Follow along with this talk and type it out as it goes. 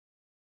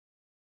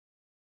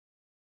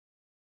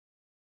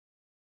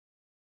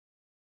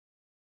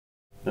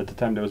at the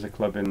time there was a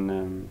club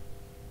in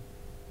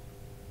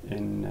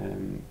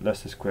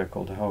Leicester Square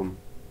called Home,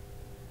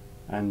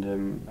 and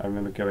I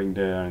remember going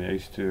there, and I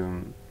used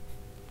to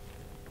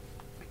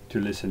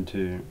listen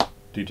to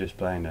DJs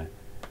playing there,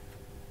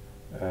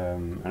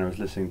 and I was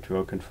listening to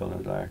Oakenfold, and I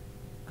was like,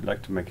 I'd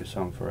like to make a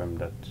song for him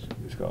that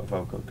he's got a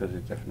vocal, because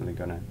he's definitely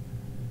gonna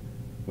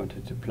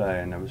wanted to play,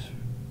 and I was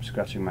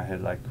scratching my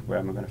head like, where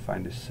am I gonna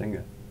find this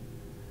singer?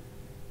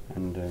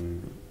 And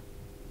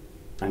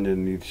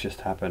then it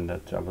just happened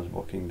that I was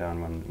walking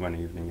down one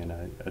evening, and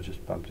I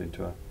just bumped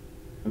into her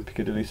in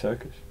Piccadilly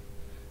Circus.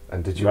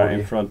 And did you right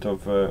in front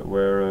of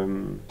where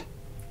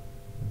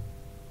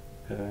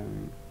I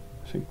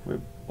think where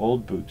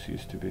old Boots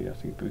used to be. I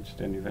think Boots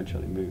then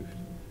eventually moved.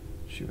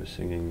 She was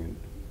singing,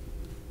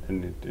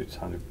 and it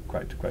sounded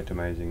quite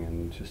amazing,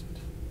 and just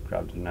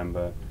grabbed a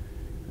number,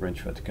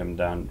 arranged for her to come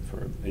down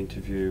for an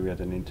interview. We had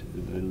a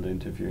little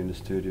interview in the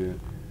studio.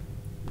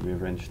 We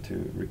arranged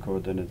to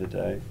record another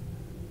day,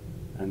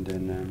 and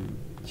then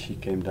she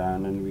came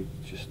down, and we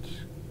just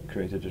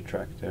created a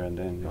track there and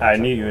then. I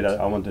knew that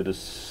I wanted a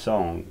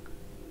song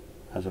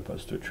as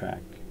opposed to a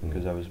track,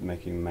 because I was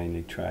making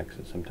mainly tracks,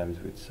 and sometimes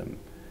with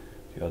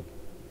the odd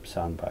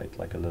soundbite,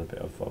 like a little bit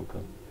of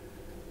vocal.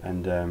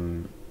 And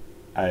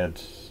I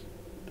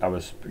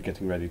was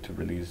getting ready to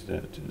release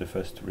the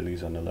first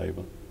release on the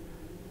label,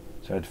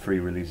 so I had 3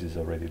 releases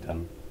already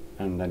done,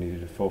 and I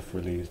needed a 4th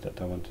release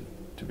that I wanted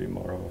to be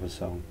more of a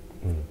song.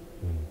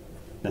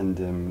 And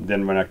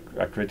then when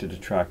I created the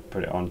track,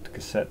 put it on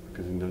cassette,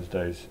 because in those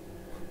days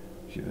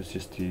it was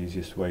just the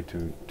easiest way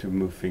to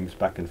move things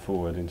back and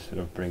forward, instead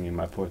of bringing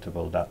my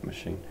portable DAT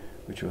machine,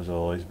 which was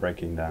always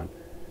breaking down.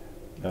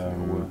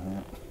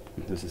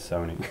 This is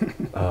Sony.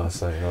 Oh,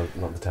 so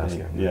not the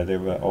Tascam. Yeah, they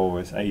were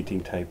always 18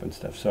 tape and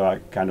stuff, so I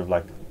kind of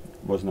like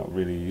was not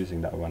really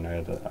using that one. I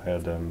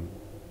had a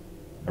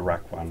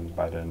rack one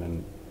by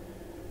then,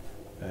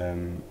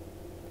 and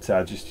so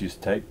I just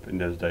used tape in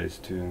those days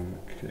to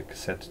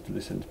cassette to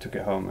listen. Took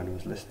it home and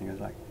was listening. I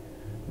was like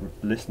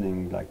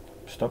listening, like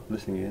stop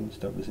listening again.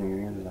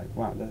 I was like,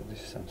 wow,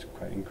 this sounds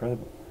quite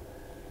incredible.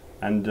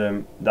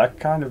 And that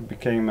kind of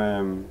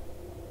became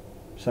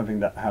something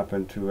that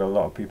happened to a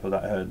lot of people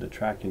that heard the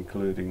track,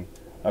 including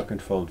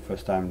Oakenfold.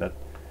 First time that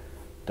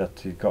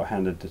he got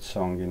handed the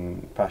song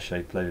in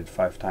Pacha, played it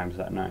 5 times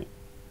that night,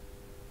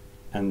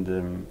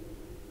 and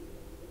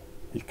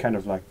it kind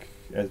of like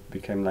it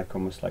became like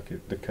almost like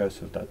the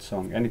curse of that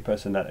song. Any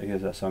person that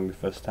hears that song the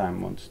first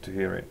time wants to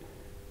hear it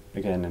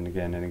again and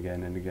again and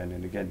again and again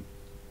and again.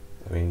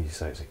 I mean, you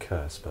say it's a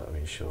curse, but I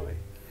mean, surely.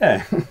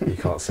 Yeah. You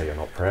can't say you're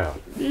not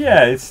proud.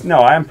 Yeah,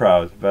 I am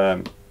proud,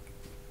 but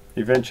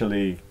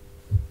eventually,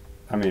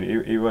 I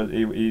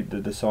mean,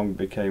 the song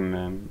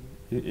became.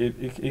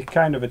 It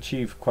kind of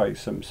achieved quite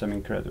some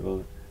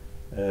incredible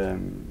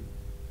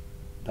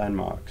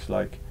landmarks.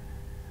 Like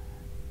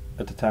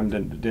at the time,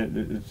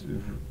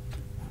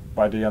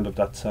 by the end of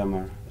that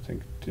summer, I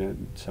think the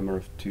summer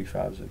of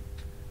 2000,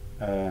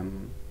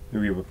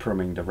 we were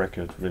promoting the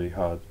record really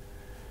hard,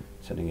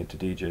 sending it to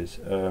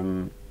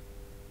DJs.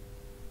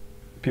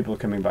 People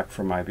coming back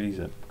from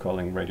Ibiza,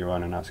 calling Radio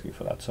 1 and asking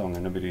for that song,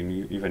 and nobody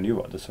even knew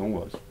what the song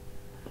was.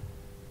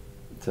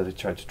 So they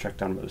tried to track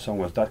down what the song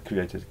was. That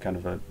created kind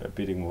of a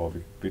bidding war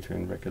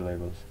between record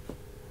labels,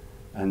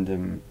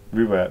 and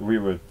we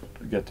were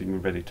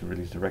getting ready to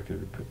release the record.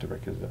 We put the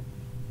record up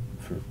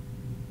for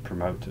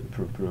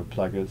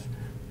pluggers,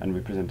 and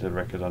we presented the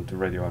record onto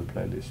Radio 1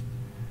 playlist.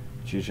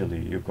 Which usually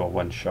you've got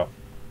one shot.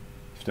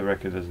 If the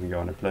record doesn't go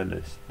on a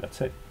playlist,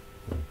 that's it.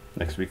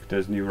 Next week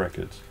there's new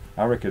records.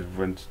 Our record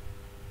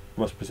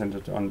was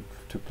presented on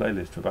to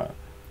playlist for about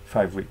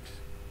 5 weeks,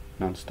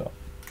 non-stop.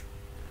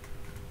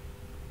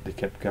 They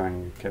kept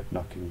going, kept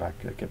knocking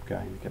back, they kept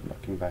going, kept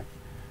knocking back,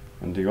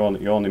 and you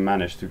only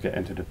managed to get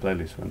into the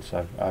playlist once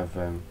I've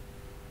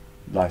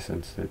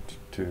licensed it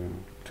to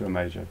a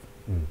major.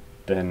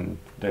 Then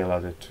they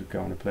allowed it to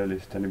go on a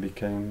playlist, and it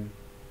became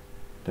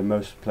the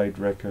most played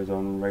record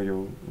on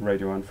Radio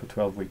 1 for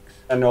 12 weeks.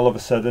 And all of a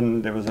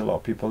sudden there was a lot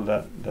of people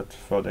that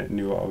thought they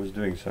knew what I was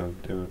doing, so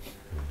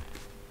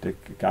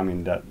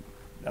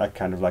I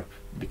kind of like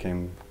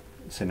became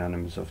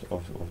synonymous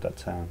of that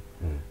sound.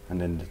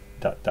 And then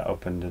that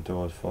opened the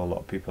doors for a lot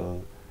of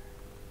people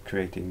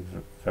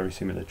creating very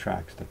similar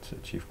tracks that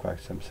achieved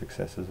quite some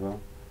success as well.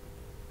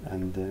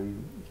 And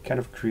it kind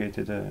of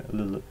created a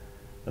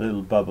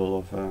little bubble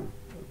of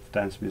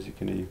dance music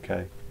in the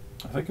UK.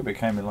 I think it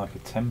became like a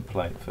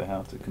template for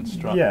how to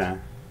construct a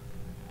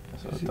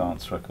sort of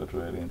dance record,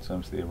 really, in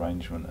terms of the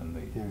arrangement and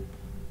the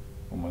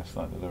almost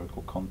like the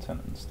lyrical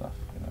content and stuff.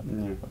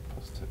 Quite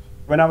positive.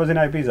 When I was in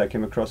Ibiza, I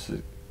came across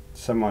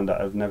someone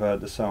that I've never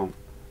heard the song.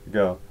 A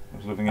girl.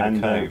 Was living in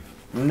a cave.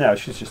 No,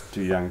 she's just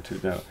too young to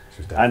know.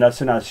 And as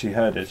soon as she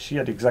heard it, she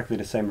had exactly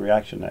the same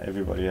reaction that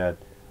everybody had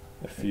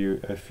a few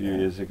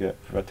years ago,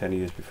 about 10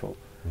 years before.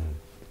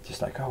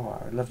 Just like,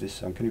 oh, I love this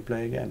song. Can you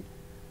play again?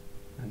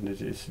 And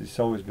it's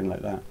always been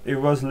like that. It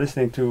was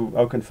listening to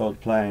Oakenfold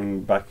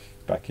playing back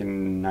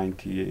in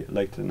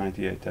late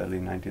 98, early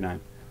 99,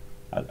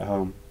 at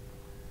home.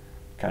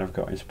 kind of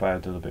got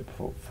inspired a little bit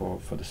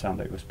for the sound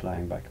that he was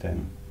playing back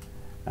then,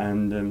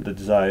 and the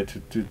desire to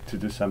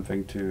do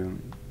something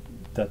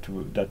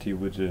that he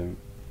would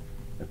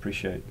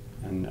appreciate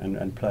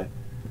and play,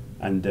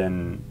 and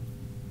then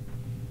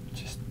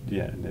just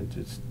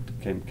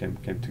came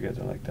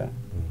together like that.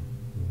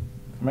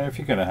 I mean, if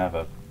you're going to have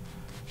a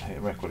hit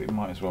record, it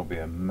might as well be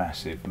a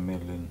massive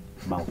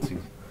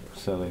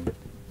multi-selling,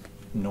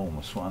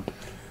 enormous one.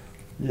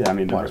 Yeah, I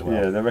mean,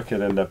 the record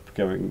ended up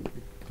going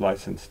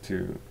licensed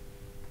to,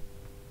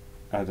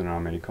 I don't know how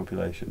many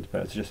compilations,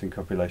 but it's just in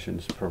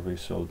compilations probably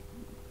sold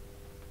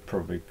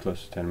probably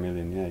close to 10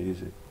 million, yeah,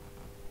 easy.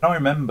 I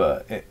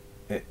remember it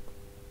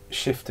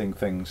shifting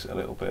things a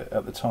little bit.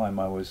 At the time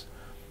I was,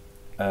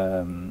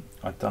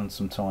 I'd done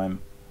some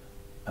time,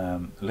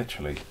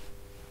 literally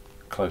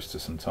close to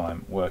some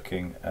time,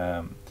 working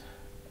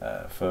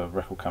for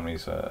record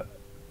companies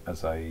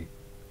as a,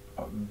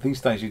 these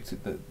days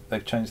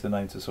they've changed the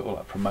name to sort of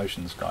like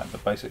promotions guy,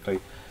 but basically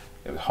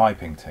it was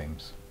hyping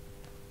teams,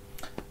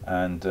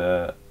 and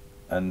so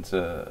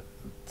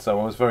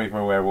I was very,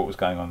 very aware of what was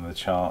going on in the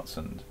charts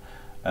and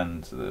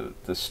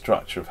the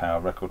structure of how a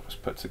record was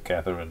put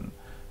together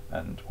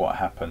and what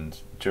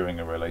happened during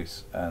a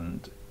release,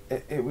 and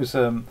it was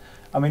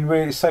I mean,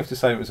 really it's safe to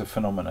say it was a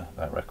phenomena,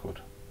 that record,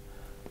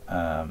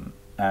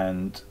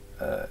 and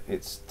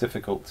it's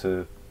difficult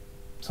to,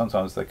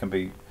 sometimes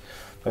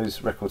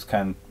those records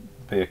can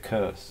be a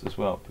curse as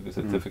well, because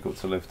they're difficult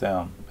to live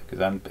down,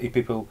 and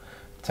people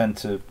tend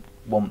to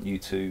want you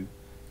to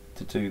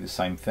do the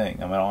same thing.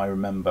 I mean, I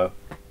remember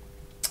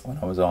when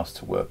I was asked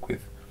to work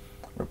with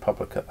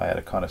Republica, they had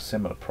a kind of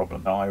similar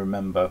problem.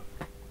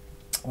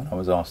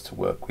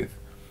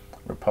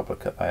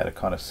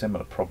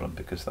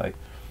 Because they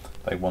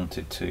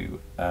wanted to,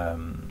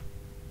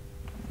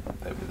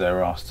 they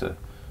were asked to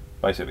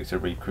basically to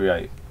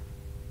recreate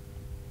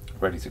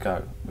Ready to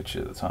Go, which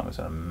at the time was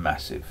a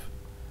massive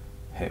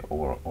hit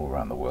all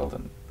around the world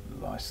and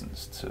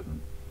licensed to,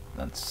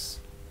 and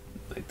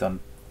they'd done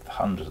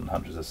hundreds and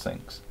hundreds of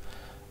syncs,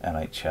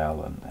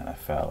 NHL and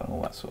NFL and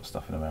all that sort of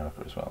stuff in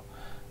America as well.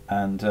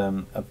 And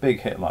a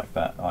big hit like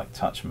that, like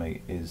Touch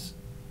Me, is,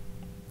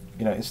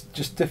 you know, it's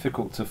just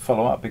difficult to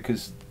follow up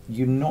because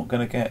you're not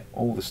going to get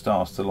all the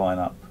stars to line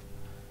up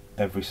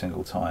every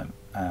single time.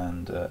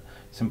 And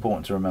it's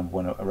important to remember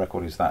when a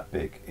record is that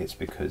big, it's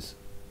because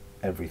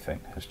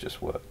everything has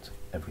just worked,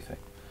 everything.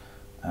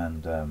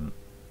 And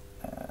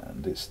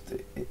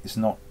it's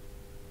not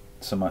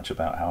so much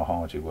about how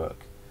hard you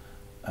work.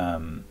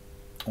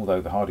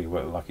 Although the harder you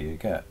work, the luckier you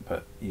get,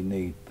 but you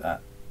need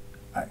that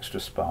extra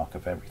spark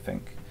of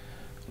everything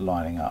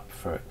lining up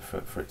for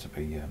it to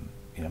be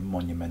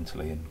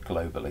monumentally and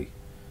globally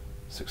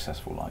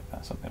successful like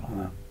that, something like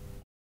that.